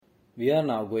We are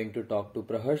now going to talk to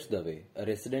Praharsh Dave, a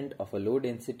resident of a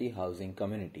low-density housing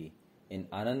community in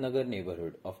Anandnagar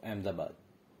neighborhood of Ahmedabad.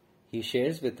 He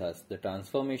shares with us the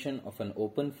transformation of an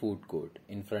open food court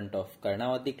in front of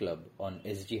Karnavati Club on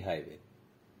SG Highway.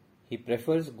 He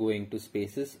prefers going to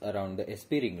spaces around the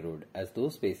SP Ring Road as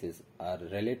those spaces are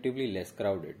relatively less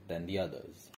crowded than the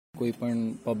others. કોઈ પણ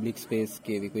public space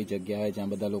કે એવી કોઈ જગ્યા હોય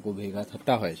જ્યાં બધા લોકો ભેગા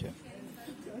થતા હોય છે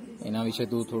એના વિશે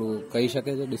તું થોડું કહી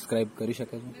શકે છે, ડિસ્ક્રાઇબ કરી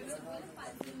શકે છે?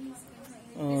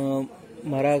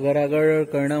 મારા ઘર આગળ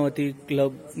કર્ણાવતી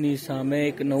ક્લબની સામે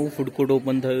એક નવું ફૂડ કોર્ટ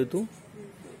ઓપન થયું હતું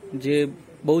જે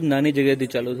બહુ જ નાની જગ્યાથી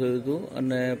ચાલુ થયું હતું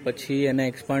અને પછી એને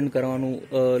એક્સપાન્ડ કરવાનું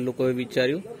લોકોએ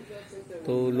વિચાર્યું.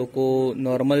 તો લોકો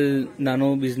નોર્મલ નાનો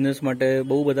બિઝનેસ માટે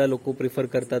બહુ બધા લોકો પ્રિફર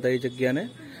કરતા હતા એ જગ્યાને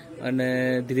અને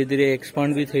ધીરે ધીરે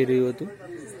એક્સપાન્ડ બી થઈ રહ્યું હતું.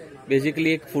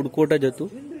 બેઝિકલી એક ફૂડ કોર્ટ જ હતું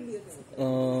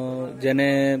જેને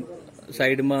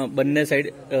સાઈડમાં બંને સાઈડ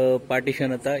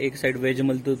પાર્ટીશન હતા. એક સાઈડ વેજ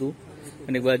મળતું હતું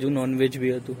અને એક બાજુ નોન વેજ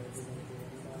બી હતું.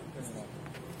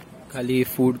 ખાલી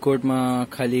ફૂડ કોર્ટમાં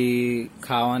ખાલી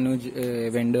ખાવાનું જ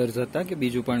વેન્ડર્સ હતા કે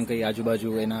બીજું પણ કંઈ આજુબાજુ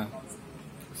એના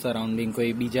સરાઉન્ડિંગ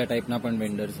કોઈ બીજા ટાઈપના પણ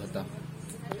વેન્ડર્સ હતા?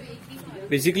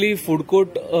 બેઝિકલી ફૂડ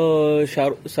કોર્ટ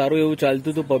સારું એવું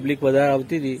ચાલતું હતું, પબ્લિક વધારે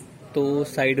આવતી હતી. તો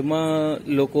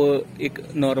સાઈડમાં લોકો એક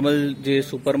નોર્મલ જે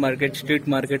સુપર માર્કેટ સ્ટ્રીટ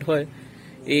માર્કેટ હોય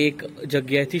એ એક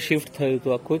જગ્યાએથી શિફ્ટ થયું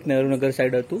હતું. આખું એક નહેરુનગર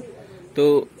સાઈડ હતું તો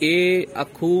એ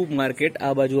આખું માર્કેટ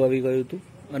આ બાજુ આવી ગયું હતું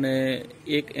અને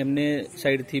એક એમને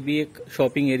સાઈડથી બી એક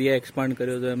શોપિંગ એરિયા એક્સપાન્ડ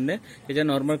કર્યો હતો એમને કે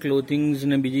જ્યાં નોર્મલ ક્લોથિંગ્સ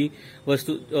ને બીજી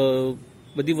વસ્તુ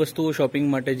બધી વસ્તુઓ શોપિંગ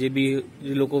માટે જે બી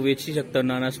લોકો વેચી શકતા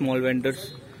નાના સ્મોલ વેન્ડર્સ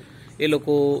એ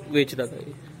લોકો વેચતા હતા.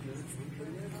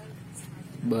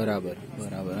 બરાબર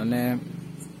બરાબર. અને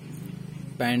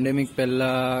પેન્ડેમિક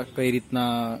પહેલા કઈ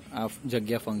રીતના આ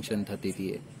જગ્યા ફંક્શન થતી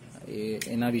હતી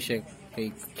એના વિશે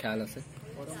કંઈક ખ્યાલ હશે?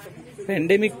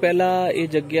 પેન્ડેમિક પહેલા એ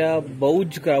જગ્યા બહુ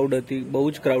જ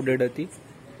ક્રાઉડેડ હતી.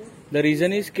 ધ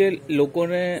રીઝન ઇઝ કે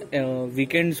લોકોને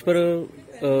વીકેન્ડ્સ પર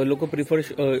લોકો પ્રિફર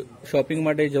શોપિંગ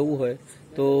માટે જવું હોય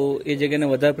તો એ જગ્યાને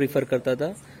વધારે પ્રિફર કરતા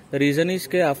હતા. ધ રીઝન ઇઝ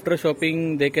કે after shopping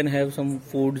they can have sum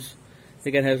foods, they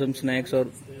can have sum snacks or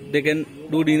they can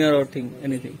do dinner or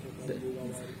anything.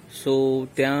 સો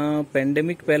ત્યાં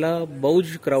પેન્ડેમિક પહેલા બહુ જ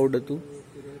ક્રાઉડ હતું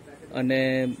અને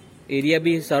એરિયા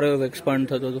બી સારો એવો એક્સપાન્ડ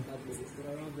થતો હતો.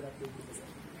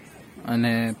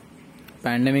 અને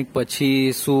પેન્ડેમિક પછી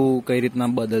શું કઈ રીતના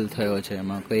બદલ થયો છે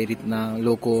એમાં? કઈ રીતના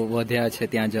લોકો વધ્યા છે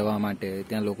ત્યાં જવા માટે?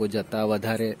 ત્યાં લોકો જતા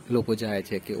વધારે લોકો જાય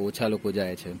છે કે ઓછા લોકો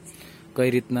જાય છે? કઈ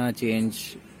રીતના ચેન્જ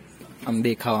આમ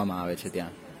દેખાવામાં આવે છે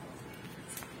ત્યાં?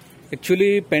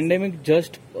 એકચ્યુઅલી પેન્ડેમિક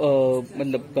જસ્ટ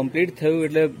મતલબ કમ્પ્લીટ થયું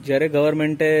એટલે જ્યારે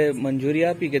ગવર્મેન્ટે મંજૂરી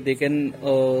આપી કે તે can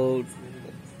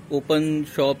open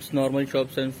shops, normal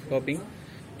shops and shopping,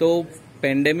 તો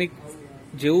પેન્ડેમિક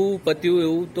જેવું પત્યું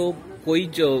એવું તો કોઈ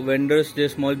જ વેન્ડર્સ જે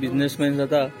સ્મોલ બિઝનેસમેન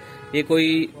હતા એ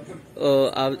કોઈ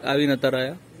આવી નતા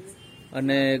રહ્યા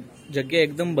અને જગ્યા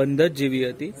એકદમ બંધ જ જેવી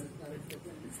હતી.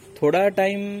 થોડા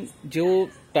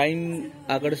ટાઈમ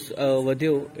આગળ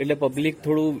વધ્યો એટલે પબ્લિક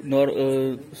થોડું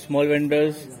સ્મોલ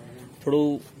વેન્ડર્સ થોડું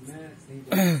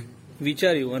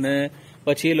વિચાર્યું અને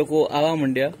પછી એ લોકો આવવા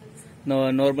માંડ્યા.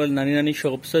 નોર્મલ નાની નાની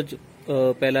શોપ્સ જ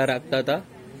પહેલા રાખતા હતા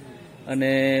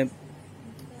અને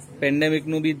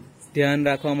પેન્ડેમિકનું બી ધ્યાન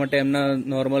રાખવા માટે એમના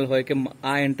નોર્મલ હોય કે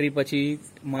આ એન્ટ્રી પછી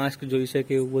માસ્ક જોઈશે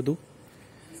કે એવું બધું.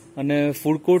 અને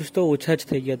ફૂડ કોર્ટ્સ તો ઓછા જ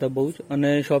થઈ ગયા હતા બહુ જ, અને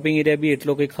શોપિંગ એરિયા બી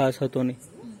એટલો કંઈ ખાસ હતો નહીં.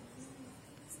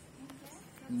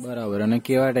 બરાબર. અને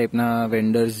કેવા ટાઈપના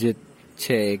વેન્ડર્સ જે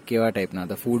છે કેવા ટાઈપના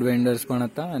હતા? ફૂડ વેન્ડર્સ પણ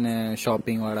હતા અને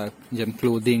શોપિંગ વાળા જેમ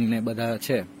ક્લોધિંગ ને બધા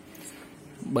છે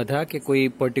બધા, કે કોઈ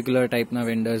પર્ટિક્યુલર ટાઈપના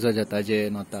વેન્ડર્સ જ હતા જે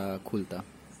નહોતા ખુલતા?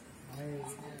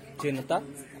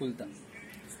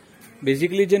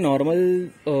 બેઝિકલી જે નોર્મલ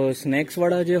સ્નેક્સ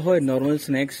વાળા જે હોય, નોર્મલ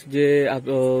સ્નેક્સ જે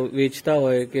વેચતા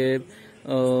હોય કે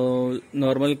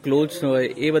નોર્મલ ક્લોથ્સ હોય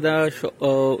એ બધા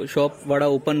શોપ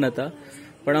વાળા ઓપન નતા.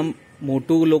 પણ આમ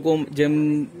મોટું લોકો જેમ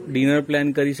ડિનર પ્લાન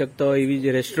કરી શકતા હોય એવી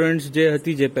જે રેસ્ટોરન્ટ્સ જે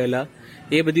હતી જે પહેલા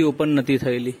એ બધી ઓપન નથી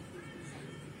થયેલી.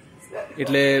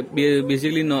 એટલે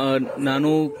બેઝિકલી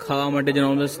નાનું ખાવા માટે જે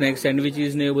નોર્મલ સ્નેક્સ,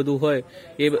 સેન્ડવિચીસ ને એ બધું હોય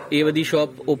એ બધી શોપ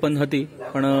ઓપન હતી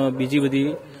પણ બીજી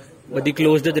બધી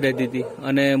ક્લોઝડ જ રહેતી હતી.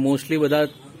 અને મોસ્ટલી બધા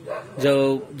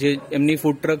જે એમની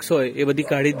ફૂડ ટ્રક્સ હોય એ બધી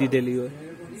કાઢી જ દીધેલી હોય.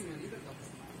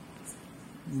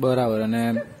 બરાબર. અને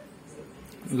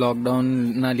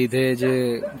લોકડાઉનના લીધે જે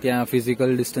ત્યાં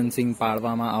ફિઝિકલ ડિસ્ટન્સિંગ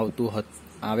પાળવામાં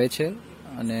આવે છે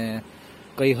અને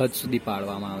કઈ હદ સુધી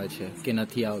પાળવામાં આવે છે કે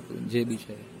નથી આવતું જે બી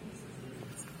છે?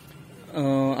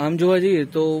 આમ જોવા જઈએ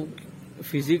તો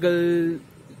ફિઝિકલ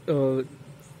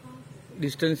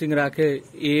ડિસ્ટન્સિંગ રાખે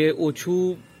એ ઓછું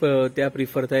ત્યાં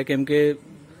પ્રિફર થાય, કેમ કે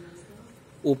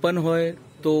ઓપન હોય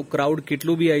તો ક્રાઉડ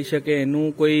કેટલું બી આવી શકે એનું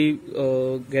કોઈ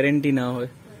ગેરંટી ના હોય.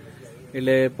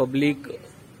 એટલે પબ્લિક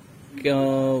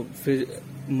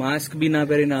માસ્ક બી ના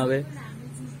પહેરીને આવે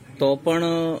તો પણ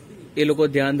એ લોકો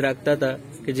ધ્યાન રાખતા હતા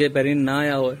કે જે પહેરીને ના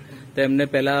આવ્યા હોય તો એમને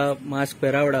પહેલા માસ્ક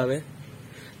પહેરાવડાવે.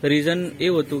 રીઝન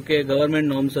એવું હતું કે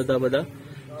ગવર્મેન્ટ નોર્મ્સ હતા બધા,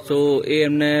 સો એ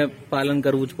એમને પાલન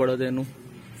કરવું જ પડે એનું.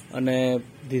 અને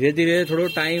ધીરે ધીરે થોડો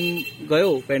ટાઈમ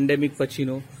ગયો પેન્ડેમિક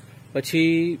પછીનો,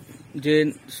 પછી જે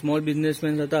સ્મોલ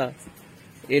બિઝનેસમેન હતા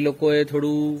એ લોકોએ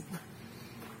થોડું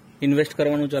ઇન્વેસ્ટ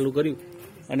કરવાનું ચાલુ કર્યું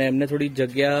અને એમને થોડી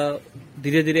જગ્યા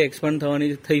ધીરે ધીરે એક્સપાન્ડ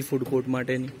થવાની થઈ ફૂડ કોર્ટ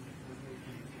માટેની.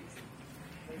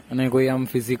 અને કોઈ આમ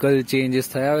ફિઝિકલ ચેન્જીસ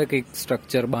થયા હોય, કંઈક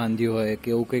સ્ટ્રક્ચર બાંધ્યું હોય કે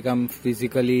એવું કંઈક આમ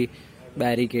ફિઝિકલી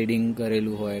બેરિકેડિંગ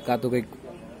કરેલું હોય, કાં તો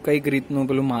કંઈક રીતનું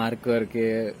પેલું માર્કર કે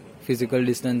ફિઝિકલ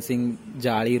ડિસ્ટન્સિંગ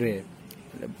જાળી રહે,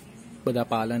 બધા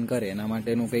પાલન કરે એના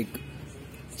માટેનું કંઈક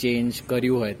ચેન્જ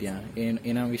કર્યું હોય ત્યાં,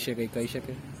 એના વિશે કંઈક કહી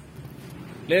શકે?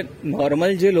 એટલે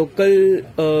નોર્મલ જે લોકલ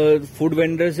ફૂડ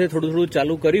વેન્ડર્સે થોડું થોડું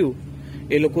ચાલુ કર્યું,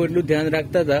 એ લોકો એટલું ધ્યાન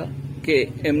રાખતા હતા કે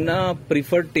એમના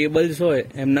પ્રિફર્ડ ટેબલ્સ હોય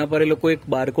એમના પર એ લોકો એક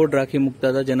બારકોડ રાખી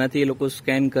મૂકતા હતા, જેનાથી એ લોકો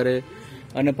સ્કેન કરે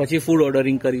અને પછી ફૂડ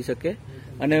ઓર્ડરિંગ કરી શકે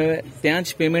અને ત્યાં જ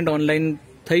પેમેન્ટ ઓનલાઈન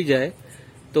થઈ જાય.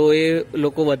 તો એ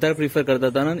લોકો વધારે પ્રિફર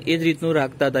કરતા હતા અને એ જ રીતનું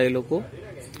રાખતા હતા એ લોકો.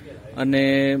 અને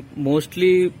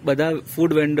મોસ્ટલી બધા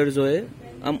ફૂડ વેન્ડર્સોએ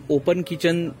આમ ઓપન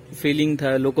કિચન ફિલિંગ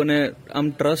થાય, લોકોને આમ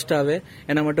ટ્રસ્ટ આવે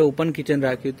એના માટે ઓપન કિચન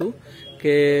રાખ્યું હતું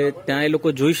કે ત્યાં એ લોકો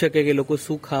જોઈ શકે કે લોકો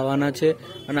શું ખાવાના છે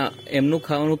અને એમનું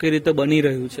ખાવાનું કઈ રીતે બની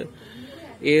રહ્યું છે.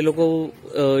 એ લોકો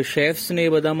શેફ્સ ને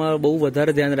એ બધામાં બહુ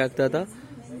વધારે ધ્યાન રાખતા હતા,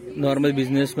 નોર્મલ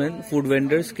બિઝનેસમેન ફૂડ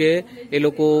વેન્ડર્સ, કે એ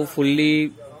લોકો ફૂલ્લી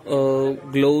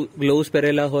ગ્લોવ્સ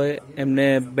પહેરેલા હોય, એમને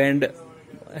બેન્ડ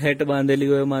હેટ બાંધેલી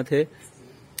હોય માથે,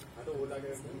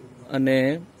 અને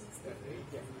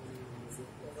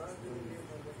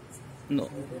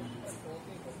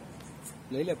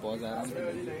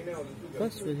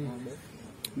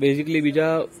બેઝિકલી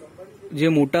બીજા જે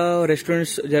મોટા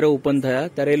રેસ્ટોરન્ટ્સ જ્યારે ઓપન થયા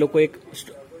ત્યારે એ લોકો એક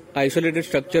આઇસોલેટેડ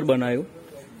સ્ટ્રક્ચર બનાવ્યું,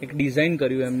 એક ડિઝાઇન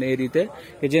કર્યું એમને એ રીતે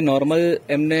કે જે નોર્મલ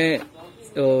એમને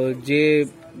જે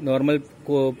નોર્મલ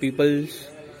પીપલ્સ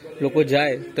લોકો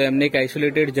જાય તો એમને એક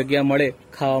આઇસોલેટેડ જગ્યા મળે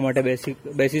ખાવા માટે,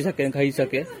 બેસી શકે, ખાઈ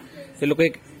શકે. એ લોકો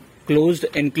એક ક્લોઝડ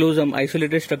એન્ક્લોઝ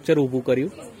આઇસોલેટેડ સ્ટ્રક્ચર ઊભું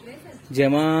કર્યું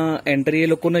જેમાં એન્ટ્રી એ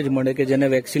લોકોને જ મળે કે જેને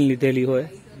વેક્સિન લીધેલી હોય.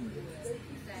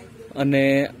 અને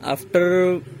આફ્ટર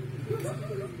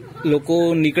લોકો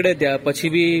નીકળે ત્યાં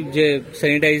પછી બી જે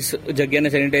જગ્યાને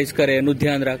સેનિટાઈઝ કરે એનું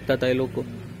ધ્યાન રાખતા હતા એ લોકો.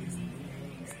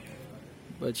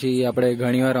 પછી આપણે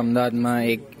ઘણીવાર અમદાવાદમાં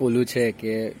એક ઓલું છે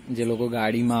કે જે લોકો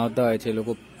ગાડીમાં આવતા હોય છે એ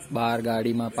લોકો બહાર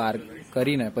ગાડીમાં પાર્ક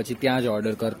કરીને પછી ત્યાં જ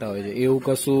ઓર્ડર કરતા હોય છે, એવું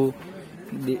કશું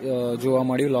જોવા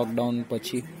મળ્યું લોકડાઉન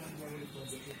પછી?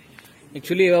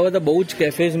 એકચ્યુઅલી એવા બધા બહુ જ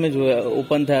કેફેઝ મેં જોયા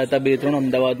ઓપન થયા હતા 2-3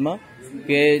 અમદાવાદમાં,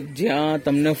 કે જ્યાં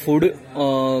તમને ફૂડ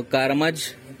કારમાં જ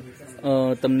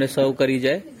તમને સર્વ કરી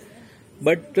જાય.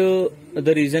 બટ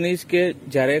ધ રીઝન ઇઝ કે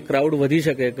જ્યારે ક્રાઉડ વધી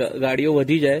શકે, ગાડીઓ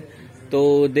વધી જાય તો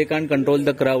દે કાન્ટ કંટ્રોલ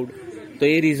ધ ક્રાઉડ. તો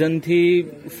એ રીઝનથી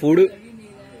ફૂડ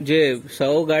જે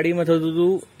સર્વ ગાડીમાં થતું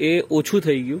હતું એ ઓછું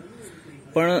થઈ ગયું,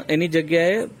 પણ એની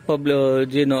જગ્યાએ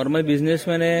જે નોર્મલ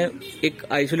બિઝનેસમેને એક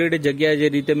આઇસોલેટેડ જગ્યા, જે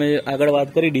રીતે મેં આગળ વાત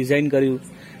કરી, ડિઝાઇન કર્યું,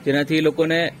 જેનાથી એ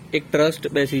લોકોને એક ટ્રસ્ટ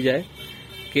બેસી જાય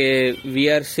કે વી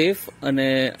આર સેફ અને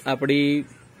આપણી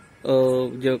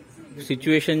જે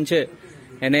સિચ્યુએશન છે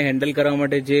એને હેન્ડલ કરવા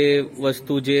માટે જે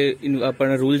વસ્તુ, જે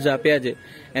આપણને રૂલ્સ આપ્યા છે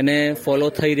એને ફોલો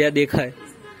થઈ રહ્યા દેખાય,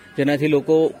 જેનાથી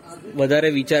લોકો વધારે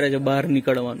વિચારે છે બહાર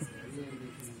નીકળવાનું.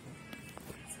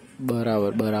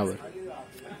 બરાબર બરાબર.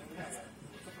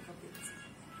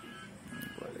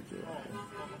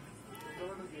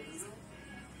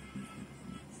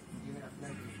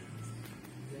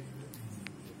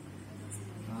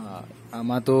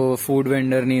 આમાં તો ફૂડ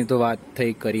વેન્ડરની તો વાત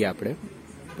થઈ કરી આપણે.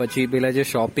 પછી પેલા જે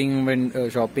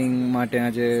શોપિંગ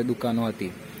માટેના જે દુકાનો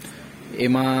હતી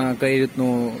એમાં કઈ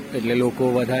રીતનું, એટલે લોકો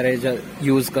વધારે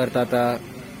યુઝ કરતા હતા,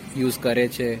 યુઝ કરે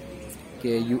છે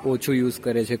કે ઓછું યુઝ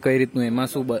કરે છે, કઈ રીતનું, એમાં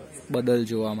શું બદલ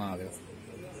જોવામાં આવ્યો?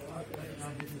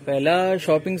 પહેલા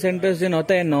શોપિંગ સેન્ટર્સ જે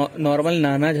નહોતા એ નોર્મલ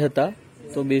નાના જ હતા,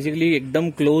 તો બેઝિકલી એકદમ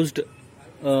ક્લોઝડ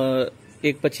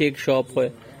એક પછી એક શોપ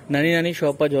હોય, નાની નાની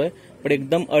શોપ જ હોય, પણ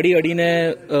એકદમ અડીને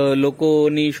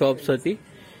લોકોની શોપ્સ હતી.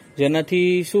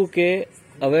 જેનાથી શું કે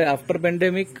હવે આફ્ટર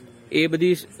પેન્ડેમિક એ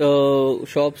બધી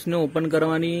શોપ્સને ઓપન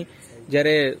કરવાની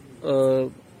જ્યારે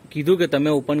કીધું કે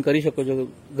તમે ઓપન કરી શકો છો,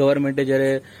 ગવર્મેન્ટે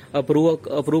જ્યારે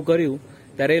અપ્રૂવ કર્યું,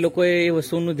 ત્યારે એ લોકોએ એ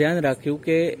વસ્તુનું ધ્યાન રાખ્યું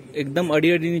કે એકદમ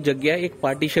અડીની જગ્યાએ એક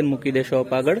પાર્ટીશન મૂકી દે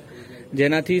શોપ આગળ,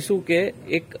 જેનાથી શું કે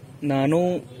એક નાનું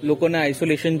લોકોને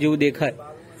આઇસોલેશન જેવું દેખાય,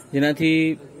 જેનાથી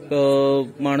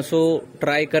માણસો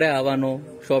ટ્રાય કરે આવવાનો,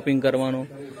 શોપિંગ કરવાનો,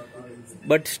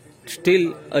 બટ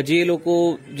સ્ટીલ હજી એ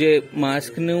લોકો જે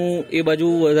માસ્કનું એ બાજુ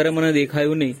વધારે મને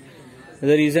દેખાયું નહીં.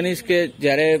 ધ રીઝન ઇઝ કે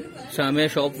જ્યારે સામે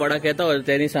શોપવાળા કહેતા હોય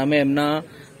તેની સામે એમના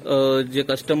જે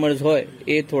કસ્ટમર્સ હોય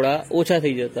એ થોડા ઓછા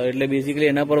થઈ જતા હોય, એટલે બેઝિકલી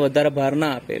એના પર વધારે ભાર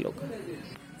ના આપે એ લોકો.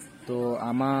 તો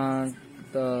આમાં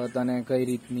તને કઈ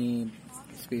રીતની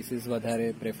સ્પેસીસ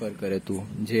વધારે પ્રેફર કરે તું?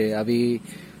 જે આવી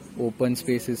open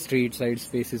spaces, street side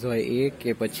spaces હોય એ,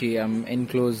 કે પછી આમ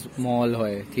એન્ક્લોઝ મોલ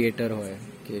હોય, થિયેટર હોય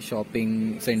કે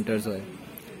શોપિંગ સેન્ટર્સ હોય,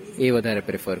 એ વધારે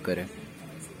પ્રેફર કરે?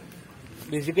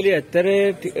 બેઝિકલી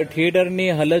અત્યારે થિયેટરની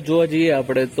હાલત જોવા જઈએ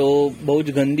આપણે તો બહુ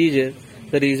જ ગંદી છે.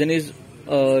 ધ રીઝન ઇઝ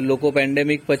લોકો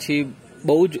પેન્ડેમિક પછી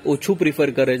બહુ જ ઓછું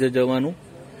પ્રિફર કરે છે જવાનું.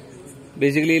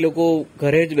 બેઝિકલી એ લોકો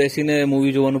ઘરે જ બેસીને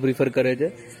મૂવી જોવાનું પ્રિફર કરે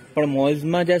છે. પણ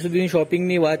મોલ્સમાં જ્યાં સુધીની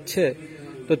શોપિંગની વાત છે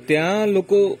તો ત્યાં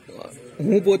લોકો,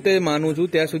 હું પોતે માનું છું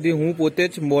ત્યાં સુધી હું પોતે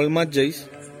જ મોલમાં જ જઈશ.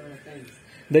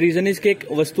 ધ રીઝન ઇઝ કે એક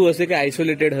વસ્તુ હશે કે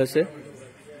આઇસોલેટેડ હશે,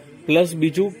 પ્લસ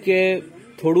બીજું કે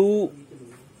થોડું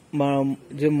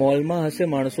જે મોલમાં હશે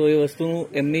માણસો એ વસ્તુનું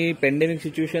એમની પેન્ડેમિક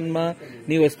સિચ્યુએશનમાં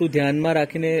ની વસ્તુ ધ્યાનમાં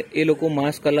રાખીને એ લોકો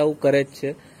માસ્ક અલાઉ કરે જ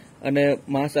છે, અને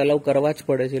માસ્ક અલાઉ કરવા જ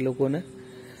પડે છે એ લોકોને.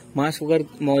 માસ્ક વગર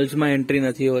મોલ્સમાં એન્ટ્રી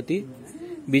નથી હોતી.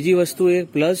 બીજી વસ્તુ એ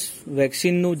પ્લસ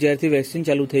વેક્સિનનું, જ્યારથી વેક્સિન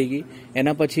ચાલુ થઈ ગઈ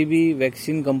એના પછી બી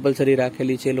વેક્સિન કમ્પલસરી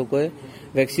રાખેલી છે એ લોકોએ.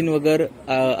 વેક્સિન વગર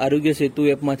આરોગ્ય સેતુ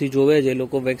એપમાંથી જોવે છે,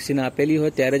 લોકો વેક્સિન આપેલી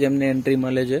હોય ત્યારે જ એમને એન્ટ્રી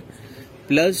મળે છે.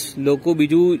 પ્લસ લોકો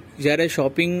બીજું જ્યારે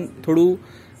શોપિંગ થોડું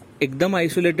એકદમ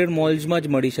આઇસોલેટેડ મોલ્સમાં જ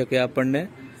મળી શકે આપણને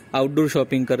આઉટડોર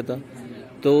શોપિંગ કરતાં,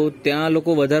 તો ત્યાં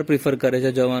લોકો વધારે પ્રિફર કરે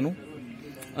છે જવાનું.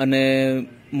 અને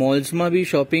મોલ્સમાં બી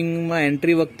શોપિંગમાં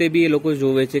એન્ટ્રી વખતે બી એ લોકો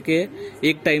જોવે છે કે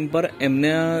એક ટાઈમ પર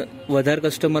એમને વધારે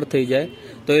કસ્ટમર થઈ જાય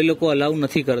તો એ લોકો અલાઉ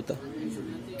નથી કરતા.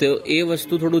 તો એ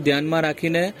વસ્તુ થોડું ધ્યાનમાં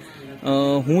રાખીને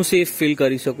હું સેફ ફીલ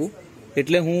કરી શકું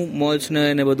એટલે હું મોલ્સને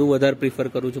એને બધું વધારે પ્રિફર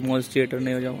કરું છું, મોલ્સ,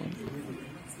 થિયેટરને જવાનું.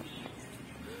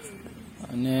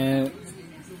 અને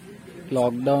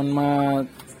લોકડાઉનમાં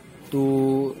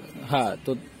તું, હા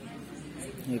તો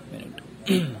એક મિનિટ,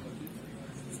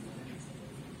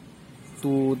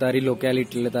 તું તારી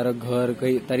લોકેલિટી એટલે તારા ઘર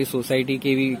કઈ, તારી સોસાયટી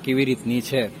કેવી રીતની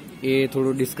છે એ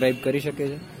થોડું ડિસ્ક્રાઇબ કરી શકે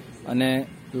છે? અને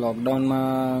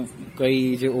લોકડાઉનમાં કઈ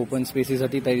જે ઓપન સ્પેસીસ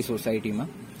હતી તારી સોસાયટીમાં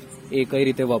એ કઈ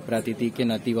રીતે વપરાતી હતી કે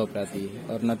નથી વપરાતી?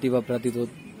 ઓર નથી વપરાતી તો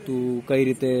તું કઈ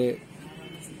રીતે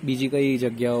બીજી કઈ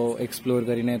જગ્યાઓ એક્સપ્લોર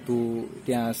કરીને તું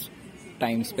ત્યાં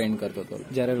ટાઈમ સ્પેન્ડ કરતો હતો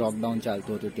જ્યારે લોકડાઉન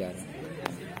ચાલતું હતું ત્યારે?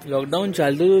 લોકડાઉન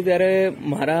ચાલતું હતું ત્યારે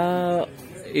મારા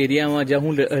એરિયામાં જ્યાં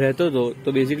હું રહેતો હતો તો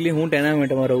બેઝિકલી હું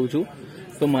ટેનામેન્ટમાં રહું છું,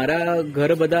 તો મારા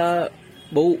ઘર બધા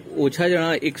બહુ ઓછા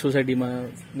જણા એક સોસાયટીમાં,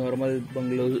 નોર્મલ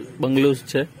બંગલોઝ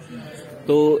છે,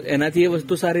 તો એનાથી એ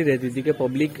વસ્તુ સારી રહેતી હતી કે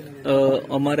પબ્લિક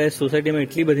અમારે સોસાયટીમાં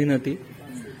એટલી બધી નથી.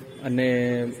 અને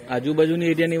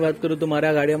આજુબાજુની એરિયાની વાત કરું તો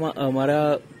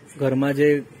મારા ઘરમાં જે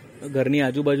ઘરની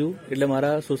આજુબાજુ એટલે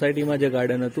મારા સોસાયટીમાં જે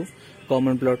ગાર્ડન હતું,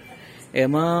 કોમન પ્લોટ,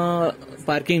 એમાં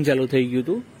પાર્કિંગ ચાલુ થઈ ગયું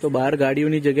હતું, તો બહાર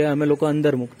ગાડીઓની જગ્યાએ અમે લોકો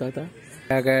અંદર મૂકતા હતા.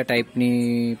 કયા કયા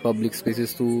ટાઈપની પબ્લિક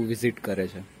સ્પેસીસ તું વિઝિટ કરે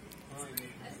છે?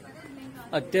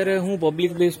 અત્યારે હું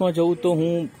પબ્લિક પ્લેસમાં જઉં તો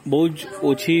હું બહુ જ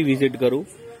ઓછી વિઝિટ કરું.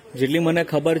 જેટલી મને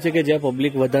ખબર છે કે જ્યાં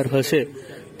પબ્લિક વધારે હશે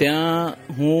ત્યાં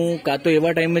હું કાં તો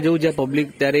એવા ટાઈમે જઉં જ્યાં પબ્લિક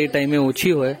ત્યારે એ ટાઈમે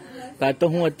ઓછી હોય, કાં તો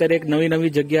હું અત્યારે એક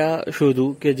નવી જગ્યા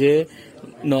શોધું કે જે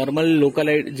નોર્મલ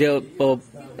જે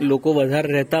લોકો વધારે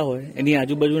રહેતા હોય એની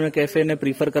આજુબાજુના કેફેને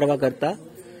પ્રિફર કરવા કરતા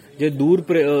જે દૂર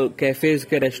કેફેઝ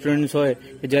કે રેસ્ટોરન્ટ્સ હોય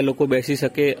કે જ્યાં લોકો બેસી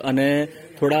શકે અને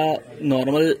થોડા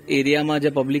નોર્મલ એરિયામાં જે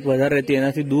પબ્લિક વધારે રહેતી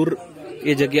એનાથી દૂર એ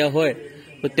જગ્યા હોય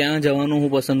તો ત્યાં જવાનું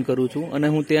હું પસંદ કરું છું અને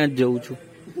હું ત્યાં જ જઉં છું.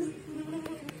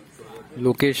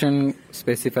 લોકેશન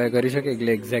સ્પેસિફાય કરી શકે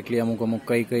એટલે એક્ઝેક્ટલી અમુક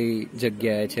કઈ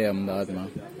જગ્યાએ છે અમદાવાદમાં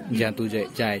જ્યાં તું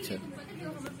જાય છે?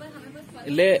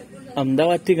 એટલે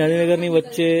અમદાવાદથી ગાંધીનગરની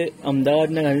વચ્ચે, અમદાવાદ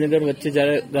ને ગાંધીનગર વચ્ચે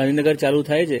જ્યારે ગાંધીનગર ચાલુ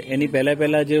થાય છે એની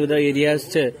પહેલા જે બધા એરિયાઝ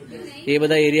છે એ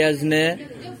બધા એરિયાઝને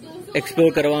એક્સપ્લોર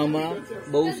કરવામાં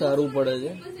બહુ સારું પડે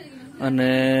છે. અને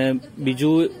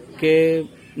બીજું કે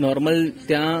નોર્મલ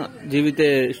ત્યાં જેવી રીતે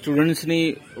સ્ટુડન્ટ્સ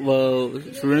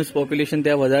પોપ્યુલેશન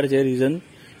ત્યાં વધારે છે, રીઝન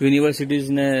યુનિવર્સિટીઝ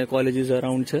ને કોલેજીસ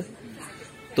અરાઉન્ડ છે,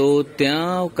 તો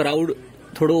ત્યાં ક્રાઉડ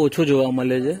થોડો ઓછો જોવા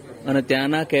મળે છે. અને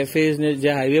ત્યાંના કેફેઝ ને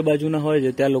જે હાઈવે બાજુના હોય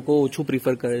છે ત્યાં લોકો ઓછું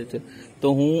પ્રિફર કરે છે, તો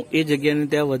હું એ જગ્યાને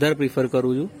ત્યાં વધારે પ્રિફર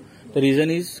કરું છું. ધ રીઝન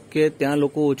ઇઝ કે ત્યાં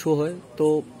લોકો ઓછો હોય તો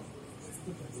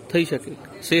થઈ શકે,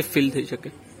 સેફ ફીલ થઈ શકે.